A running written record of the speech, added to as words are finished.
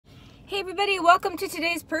Hey everybody, welcome to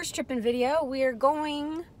today's purse tripping video. We are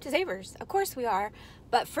going to Savers. Of course we are.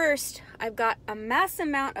 But first, I've got a mass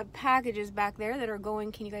amount of packages back there that are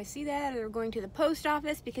going, can you guys see that? They're going to the post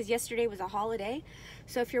office because yesterday was a holiday.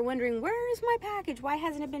 So if you're wondering, where is my package? Why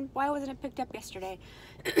wasn't it picked up yesterday?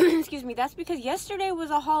 Excuse me, that's because yesterday was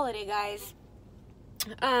a holiday, guys.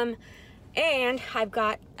 And I've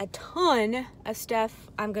got a ton of stuff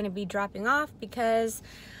I'm gonna be dropping off because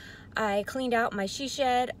I cleaned out my she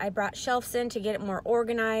shed. I brought shelves in to get it more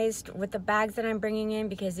organized with the bags that I'm bringing in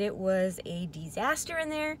because it was a disaster in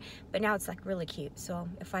there, but now it's like really cute. So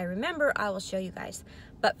if I remember, I will show you guys.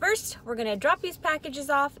 But first, we're gonna drop these packages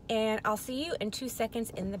off and I'll see you in 2 seconds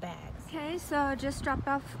in the bags. Okay, so I just dropped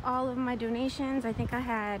off all of my donations. I think I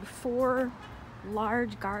had 4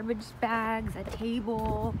 large garbage bags, a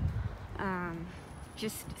table,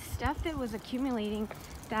 just stuff that was accumulating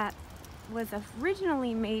that was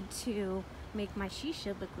originally made to make my she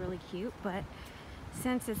shed look really cute, but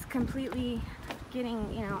since it's completely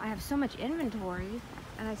getting, you know, I have so much inventory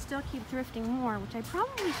and I still keep thrifting more, which I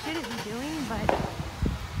probably shouldn't be doing, but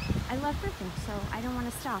I love thrifting, so I don't want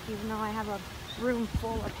to stop even though I have a room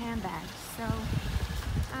full of handbags. So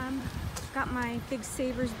got my big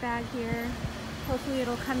Savers bag here. Hopefully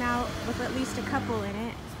it'll come out with at least a couple in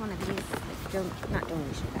it. It's one of these, like, not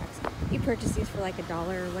donation bags. You purchase these for like $1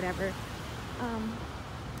 or whatever.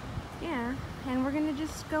 Yeah, and we're gonna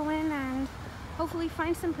just go in and hopefully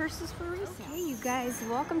find some purses for resale. Okay, you guys,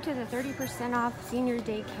 welcome to the 30% off Senior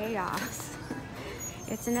Day chaos.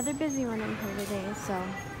 It's another busy one in here today, so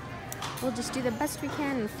we'll just do the best we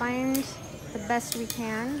can and find the best we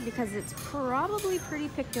can because it's probably pretty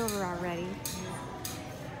picked over already.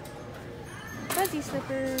 Fuzzy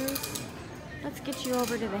slippers. Let's get you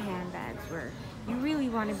over to the handbags where you really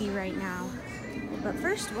want to be right now. But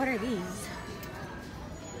first, what are these?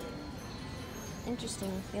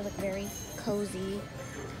 Interesting. They look very cozy.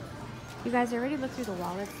 You guys already looked through the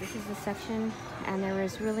wallets. This is the section, and there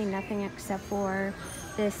was really nothing except for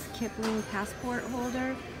this Kipling passport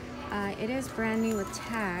holder. It is brand new with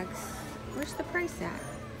tags. Where's the price at?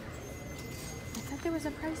 I thought there was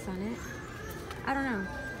a price on it. I don't know.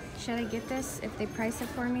 Should I get this if they price it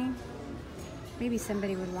for me? Maybe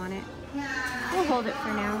somebody would want it. We'll hold it for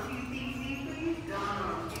now.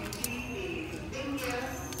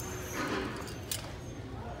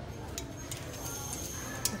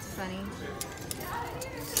 That's funny.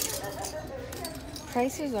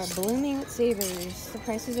 Prices are blooming at Savers. The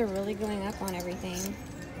prices are really going up on everything.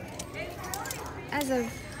 As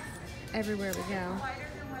of everywhere we go.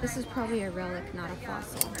 This is probably a relic, not a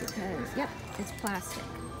fossil, because, yep, it's plastic.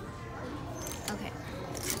 Okay.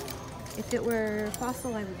 If it were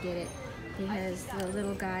fossil, I would get it. Because the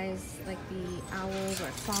little guys, like the owls or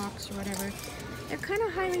fox or whatever, they're kind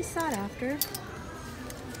of highly sought after.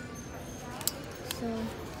 So,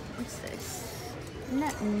 what's this?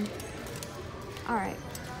 Nothing. Alright.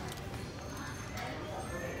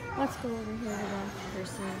 Let's go over here to the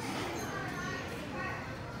purses.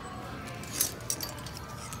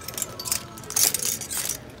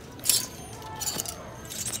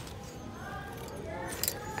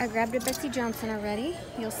 I grabbed a Betsy Johnson already.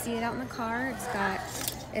 You'll see it out in the car.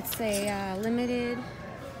 It's a limited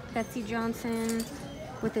Betsy Johnson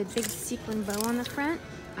with a big sequin bow on the front.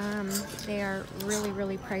 They are really,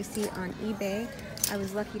 really pricey on eBay. I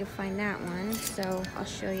was lucky to find that one, so I'll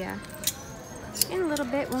show you in a little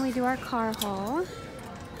bit when we do our car haul.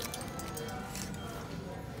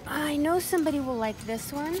 I know somebody will like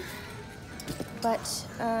this one, but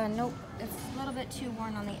nope. It's a little bit too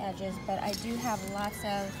worn on the edges, but I do have lots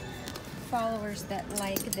of followers that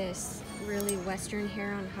like this really Western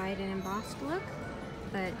hair on hide and embossed look,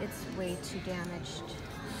 but it's way too damaged.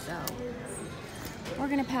 So we're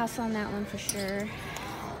gonna pass on that one for sure.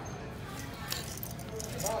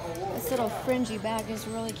 This little fringy bag is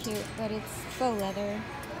really cute, but it's faux leather.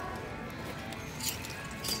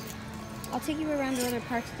 I'll take you around to other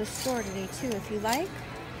parts of the store today too, if you like.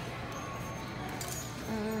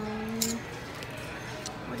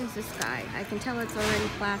 What is this guy? I can tell it's already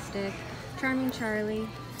plastic. Charming Charlie.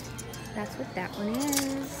 That's what that one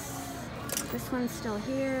is. This one's still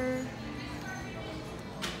here.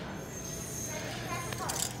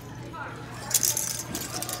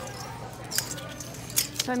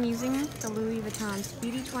 So I'm using the Louis Vuitton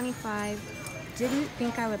Speedy 25. Didn't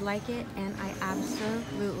think I would like it, and I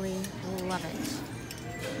absolutely love it.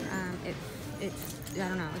 I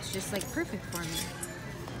don't know, it's just like perfect for me.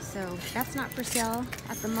 So that's not for sale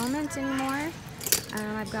at the moment anymore.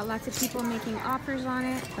 I've got lots of people making offers on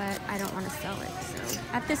it, but I don't want to sell it. So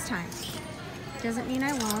at this time, doesn't mean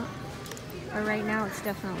I won't. But right now, it's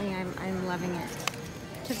definitely, I'm loving it.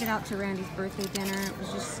 took it out to Randy's birthday dinner. It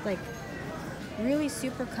was just like really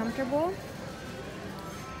super comfortable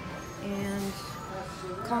and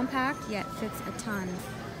compact, yet fits a ton.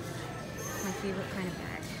 My favorite kind of bag.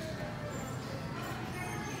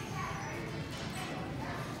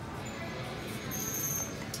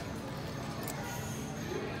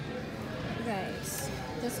 You guys,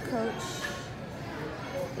 this coach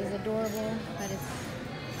is adorable, but it's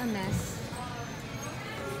a mess.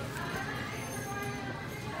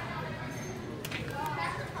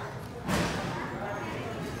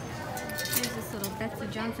 Here's this little Betsy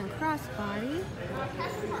Johnson crossbody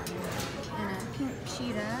and a pink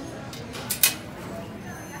cheetah,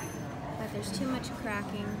 but there's too much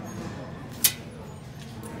cracking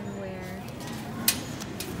and wear.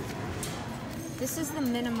 This is the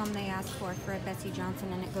minimum they ask for a Betsy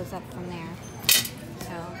Johnson, and it goes up from there.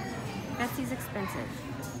 So, Betsy's expensive.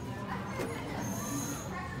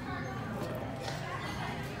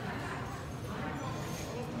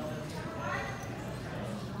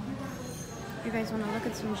 You guys want to look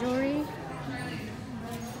at some jewelry?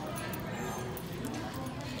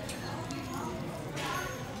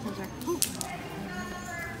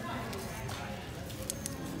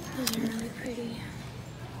 Those are really pretty.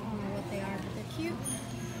 I don't know what they are, but they're cute.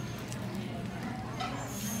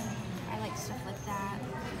 I like stuff like that.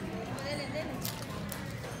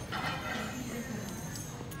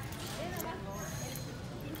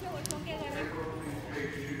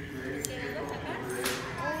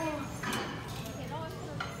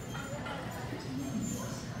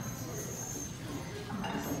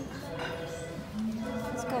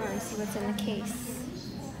 Let's go over and see what's in the case.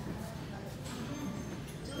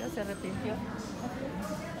 Ya se arrepintió.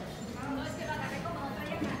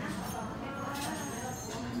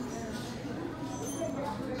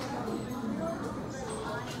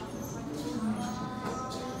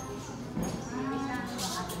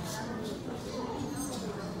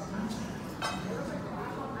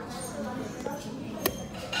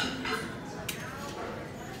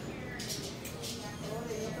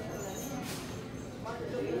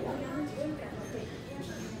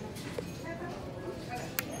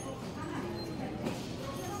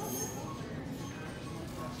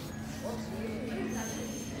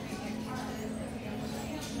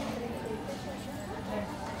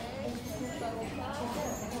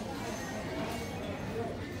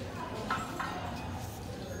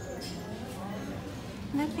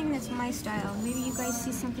 Nothing that's my style. Maybe you guys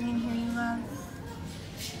see something in here you love.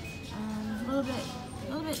 A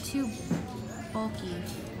little bit too bulky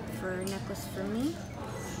for a necklace for me.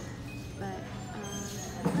 But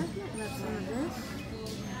I love some of this.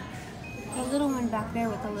 The little one back there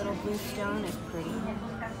with the little blue stone is pretty.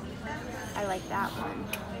 I like that one.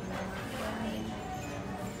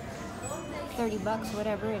 30 bucks,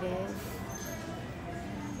 whatever it is.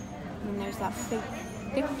 And there's that big,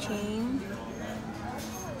 thick chain.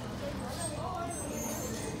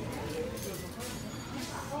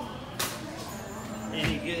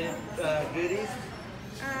 Any good goodies?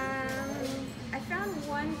 I found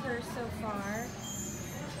one purse so far,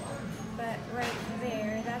 but right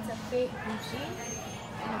there, that's a fake Gucci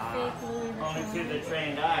and a fake Louis Vuitton. Only to the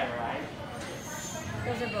trained eye, right?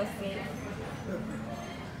 Those are both fake.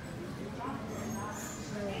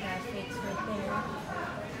 Really bad fakes right there.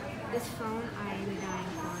 This phone, I am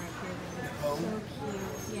dying for it. So cute.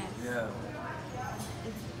 Yes. Yeah.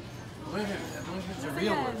 I believe it's a It's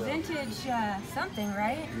real like a one, though. vintage something,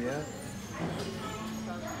 right? Yeah. You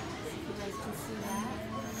guys can see that.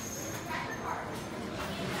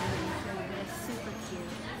 It's super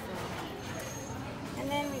cute. So. And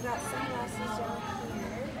then we got sunglasses down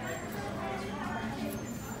here.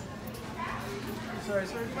 Sorry,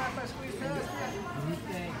 sir. Do you mind if I squeeze past?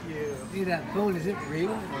 Thank you. See that phone, is it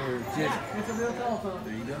real or just... Yeah, it's a real telephone.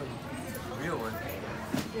 There you go. Real one.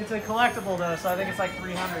 It's a collectible though, so I think it's like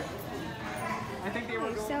 300. I think they were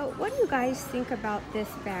Okay, going. so what do you guys think about this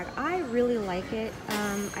bag? I really like it.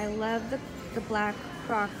 I love the black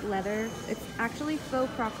croc leather. It's actually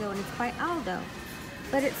faux croc though, and it's by Aldo.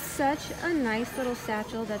 But it's such a nice little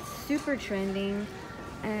satchel that's super trending.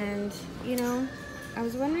 And, you know, I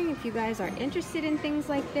was wondering if you guys are interested in things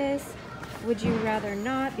like this. Would you rather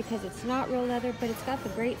not, because it's not real leather, but it's got the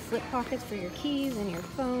great slip pockets for your keys and your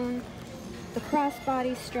phone. The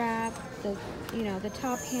crossbody strap, the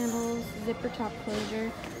top handles, zipper top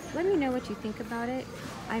closure. Let me know what you think about it.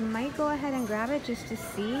 I might go ahead and grab it just to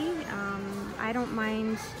see. I don't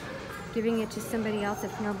mind giving it to somebody else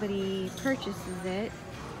if nobody purchases it,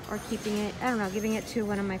 or keeping it, I don't know, giving it to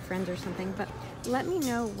one of my friends or something. But let me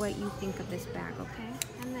know what you think of this bag, okay?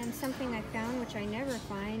 And And then something I found, which I never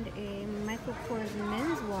find, a Michael Kors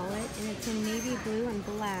men's wallet, and it's in navy blue and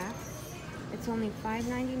black. It's only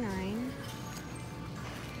 $5.99.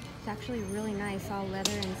 It's actually really nice, all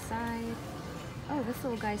leather inside. Oh, this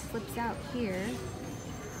little guy slips out here.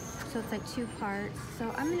 So it's like 2 parts. So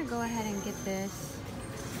I'm gonna go ahead and get this.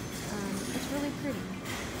 It's really pretty.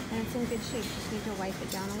 And it's in good shape. Just need to wipe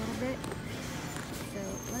it down a little bit. So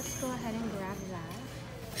let's go ahead and grab that.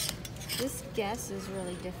 This Guess is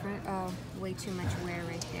really different. Oh, way too much wear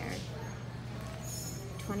right there.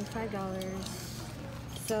 $25.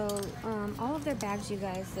 So all of their bags, you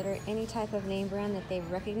guys, that are any type of name brand that they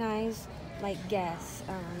recognize, like Guess,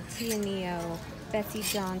 Tia Neo, Betsy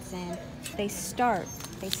Johnson, they start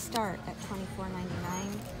at $24.99.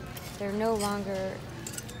 They're no longer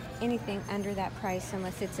anything under that price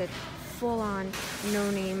unless it's a full-on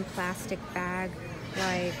no-name plastic bag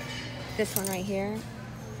like this one right here,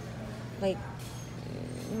 like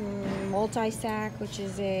multi-sack, which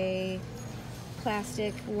is a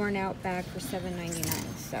plastic worn-out bag for $7.99.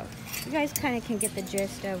 So you guys kind of can get the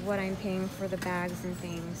gist of what I'm paying for the bags and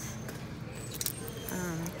things.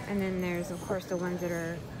 And then there's of course the ones that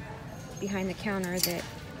are behind the counter that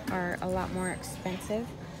are a lot more expensive.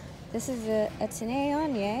 This is a Tenay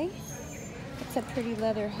Anye. It's a pretty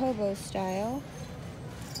leather hobo style,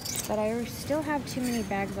 but I still have too many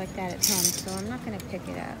bags like that at home, so I'm not going to pick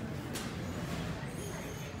it up.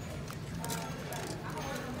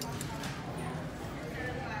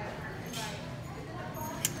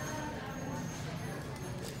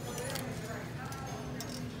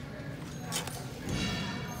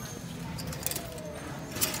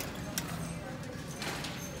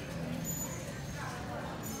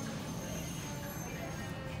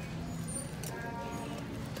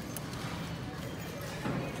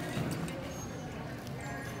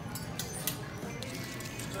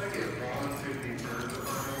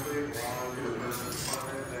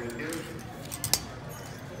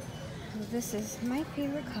 This is my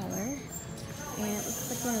favorite color, and it looks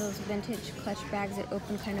like one of those vintage clutch bags that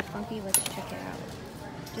open kind of funky. Let's check it out,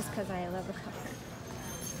 just because I love the color.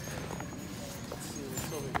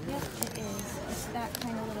 Yep, it is. It's that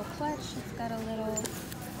kind of little clutch. It's got a little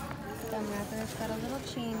thumb wrapper. It's got a little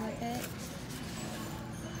chain with it.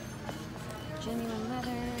 Genuine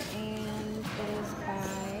leather, and it is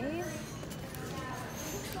by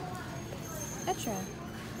Etra.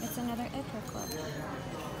 It's another Etra clutch.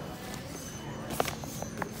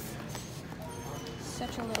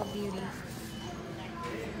 Such a little beauty.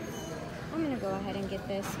 I'm gonna go ahead and get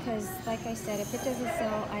this because, like I said, if it doesn't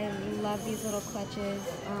sell, I love these little clutches.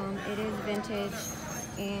 It is vintage,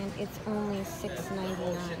 and it's only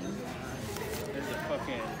 $6.99. There's a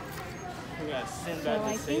fucking. We got Sinbad. So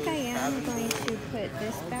I think I am going to put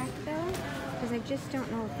this back though, because I just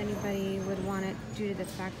don't know if anybody would want it due to the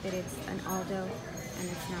fact that it's an Aldo and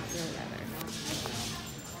it's not real leather.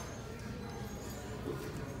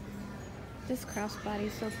 This crossbody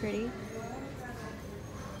is so pretty.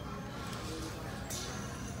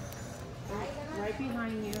 Right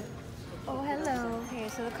behind you. Oh, hello. Okay,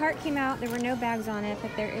 so the cart came out. There were no bags on it,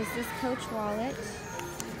 but there is this Coach wallet.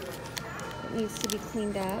 It needs to be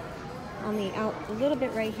cleaned up on the out a little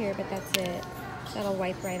bit right here, but that's it. That'll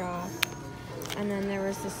wipe right off. And then there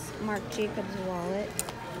was this Marc Jacobs wallet.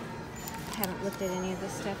 I haven't looked at any of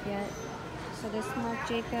this stuff yet. So this Marc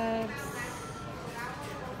Jacobs.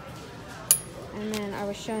 And then I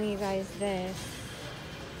was showing you guys this.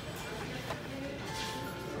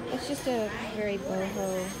 It's just a very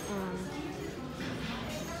boho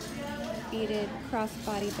beaded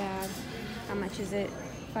crossbody bag. How much is it?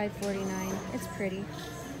 $5.49. It's pretty,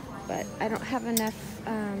 but I don't have enough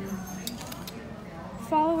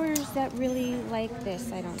followers that really like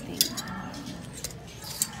this, I don't think.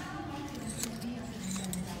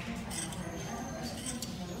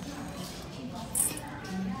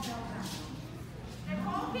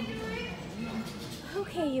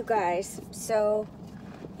 Okay, you guys, so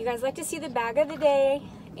you guys like to see the bag of the day,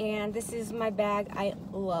 and this is my bag. I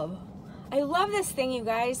love this thing, you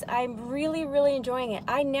guys. I'm really enjoying it.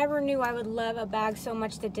 I never knew I would love a bag so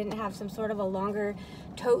much that didn't have some sort of a longer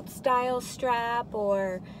tote style strap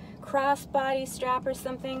or crossbody strap or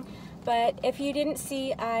something. But if you didn't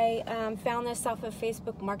see, I found this off of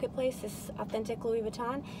Facebook Marketplace, this authentic Louis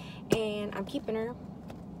Vuitton, and I'm keeping her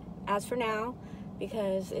as for now,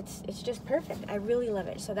 because it's just perfect. I really love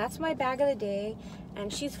it. So that's my bag of the day,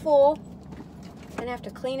 and she's full. I'm gonna have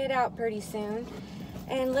to clean it out pretty soon.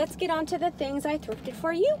 And let's get on to the things I thrifted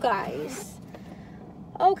for you guys.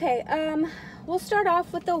 Okay, we'll start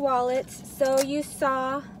off with the wallets. So you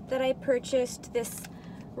saw that I purchased this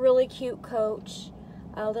really cute Coach,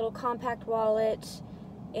 a little compact wallet,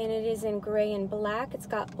 and it is in gray and black. It's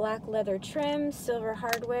got black leather trim, silver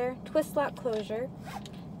hardware, twist lock closure,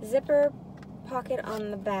 zipper pocket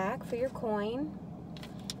on the back for your coin,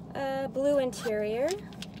 blue interior.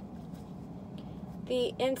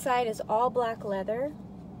 The inside is all black leather.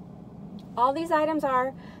 All these items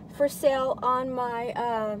are for sale on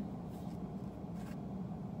my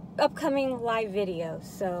upcoming live videos,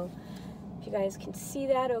 so if you guys can see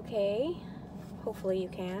that okay. Hopefully you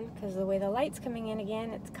can, because the way the light's coming in again,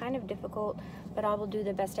 it's kind of difficult, but I will do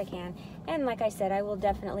the best I can. And like I said, I will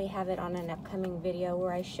definitely have it on an upcoming video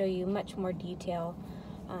where I show you much more detail,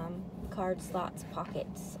 card slots,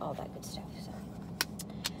 pockets, all that good stuff. So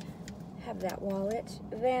have that wallet.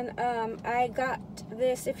 Then I got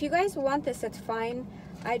this. If you guys want this, that's fine.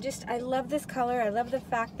 I love this color. I love the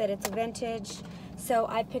fact that it's vintage, so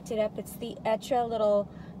I picked it up. It's the Etra little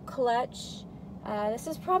clutch. This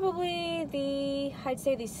is probably I'd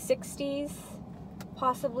say the 60s,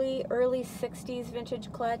 possibly early 60s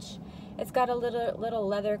vintage clutch. It's got a little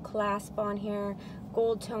leather clasp on here,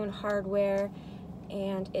 gold tone hardware,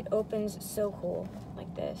 and it opens so cool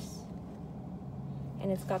like this.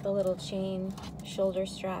 And it's got the little chain shoulder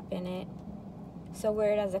strap in it. So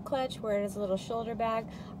wear it as a clutch, wear it as a little shoulder bag.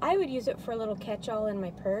 I would use it for a little catch-all in my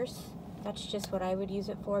purse. That's just what I would use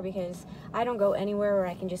it for, because I don't go anywhere where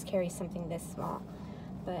I can just carry something this small.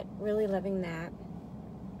 But really loving that.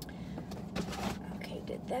 Okay,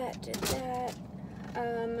 did that.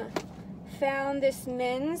 Found this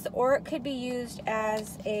men's, or it could be used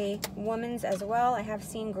as a woman's as well. I have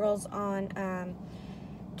seen girls on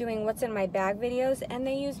doing what's in my bag videos, and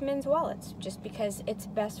they use men's wallets just because it's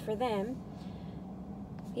best for them.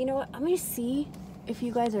 You know what? I'm going to see if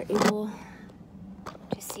you guys are able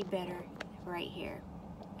to see better right here.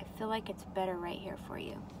 I feel like it's better right here for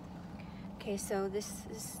you. Okay, so this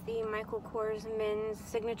is the Michael Kors men's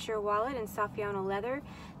signature wallet in Saffiano leather.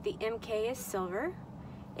 The MK is silver.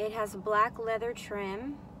 It has black leather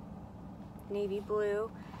trim, navy blue,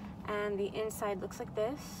 and the inside looks like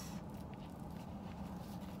this.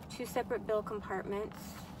 2 separate bill compartments.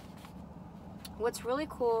 What's really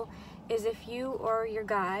cool is if you or your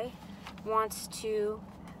guy wants to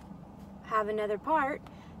have another part,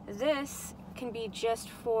 this can be just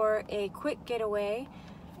for a quick getaway.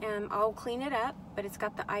 I'll clean it up, but it's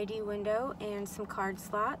got the ID window and some card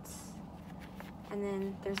slots. And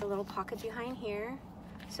then there's a little pocket behind here.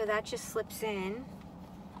 So that just slips in.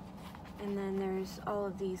 And then there's all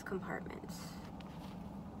of these compartments.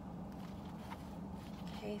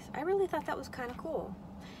 Okay, so I really thought that was kind of cool.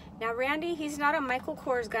 Now Randy, he's not a Michael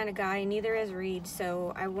Kors kind of guy, neither is Reed,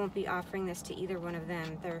 so I won't be offering this to either one of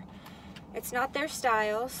them. It's not their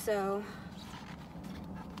style, so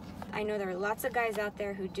I know there are lots of guys out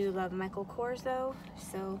there who do love Michael Kors though,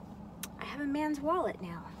 so I have a man's wallet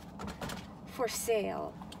now for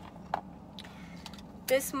sale.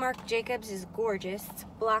 This Marc Jacobs is gorgeous. It's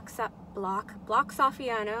block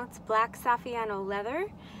Saffiano. It's black Saffiano leather,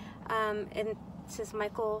 and it says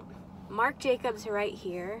Marc Jacobs right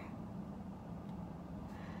here.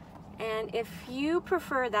 And if you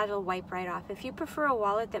prefer, that'll wipe right off. If you prefer a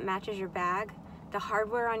wallet that matches your bag, the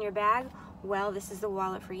hardware on your bag, well, this is the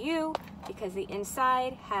wallet for you, because the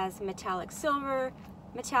inside has metallic silver,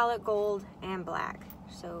 metallic gold, and black.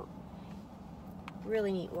 So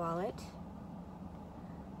really neat wallet.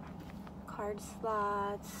 Card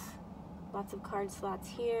slots, lots of card slots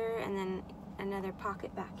here, and then another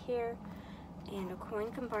pocket back here, and a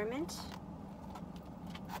coin compartment.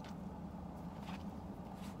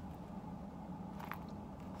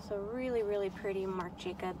 So really, really pretty Marc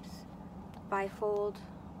Jacobs bifold.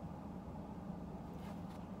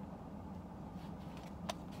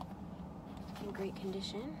 In great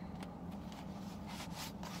condition.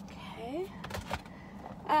 Okay.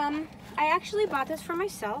 I actually bought this for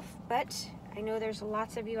myself, but I know there's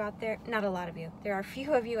lots of you out there, not a lot of you, there are a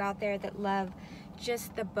few of you out there that love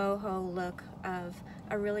just the boho look of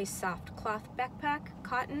a really soft cloth backpack,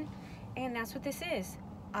 cotton, and that's what this is.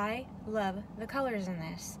 I love the colors in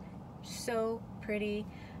this. So pretty.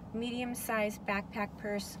 Medium-sized backpack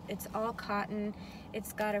purse. It's all cotton.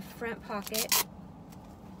 It's got a front pocket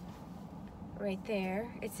right there.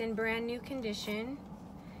 It's in brand new condition.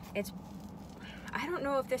 I don't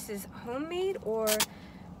know if this is homemade or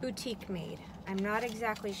boutique made. I'm not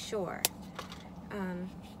exactly sure.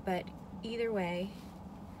 But either way,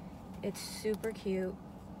 it's super cute.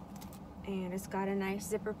 And it's got a nice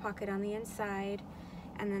zipper pocket on the inside.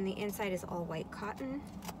 And then the inside is all white cotton.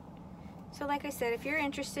 So like I said, if you're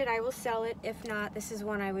interested, I will sell it. If not, this is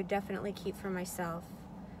one I would definitely keep for myself.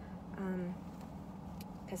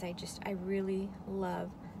 Because I really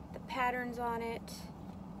love the patterns on it.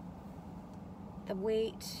 The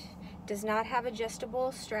weight does not have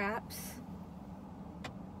adjustable straps,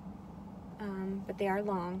 but they are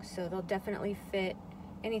long, so they'll definitely fit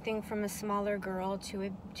anything from a smaller girl to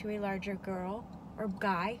a larger girl or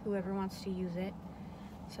guy, whoever wants to use it.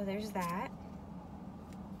 So there's that.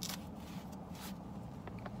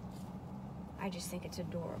 I just think it's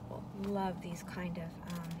adorable. Love these kind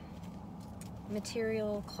of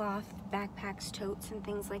material cloth backpacks, totes, and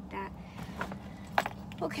things like that.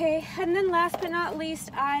 Okay, and then last but not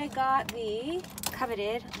least, I got the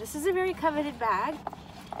coveted. This is a very coveted bag.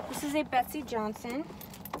 This is a Betsy Johnson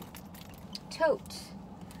tote.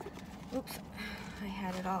 Oops, I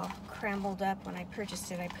had it all crambled up when I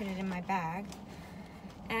purchased it. I put it in my bag.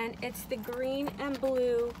 And it's the green and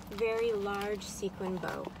blue, very large sequin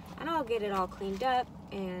bow. And I'll get it all cleaned up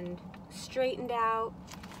and straightened out.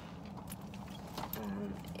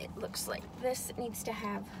 It looks like this. It needs to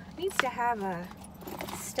have a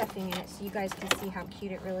stuffing in it so you guys can see how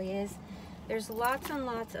cute it really is. There's lots and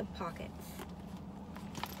lots of pockets.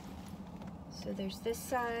 So there's this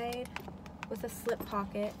side with a slip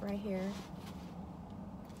pocket right here.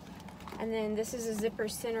 And then this is a zipper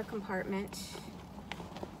center compartment.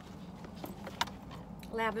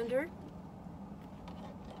 Lavender.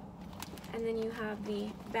 And then you have the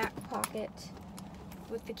back pocket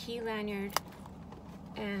with the key lanyard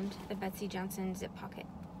and the Betsy Johnson zip pocket.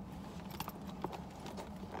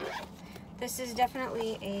 This is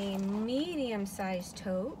definitely a medium-sized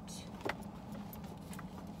tote.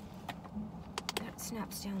 That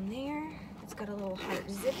snaps down there. It's got a little heart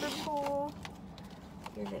zipper pull,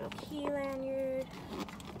 your little key lanyard,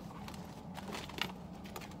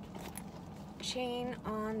 chain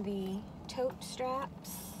on the tote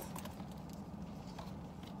straps.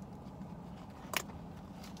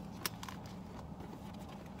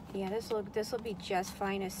 Yeah, this will be just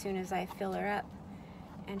fine as soon as I fill her up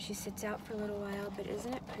and she sits out for a little while, but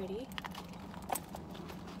isn't it pretty?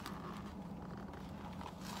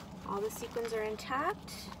 All the sequins are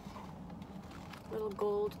intact. Little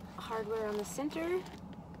gold hardware on the center.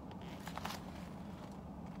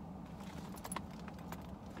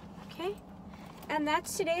 Okay, and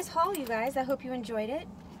that's today's haul, you guys. I hope you enjoyed it.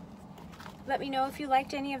 Let me know if you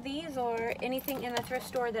liked any of these or anything in the thrift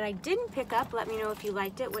store that I didn't pick up. Let me know if you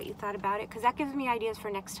liked it, what you thought about it, because that gives me ideas for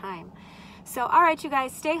next time. So, all right, you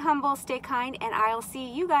guys, stay humble, stay kind, and I'll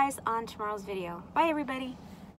see you guys on tomorrow's video. Bye, everybody.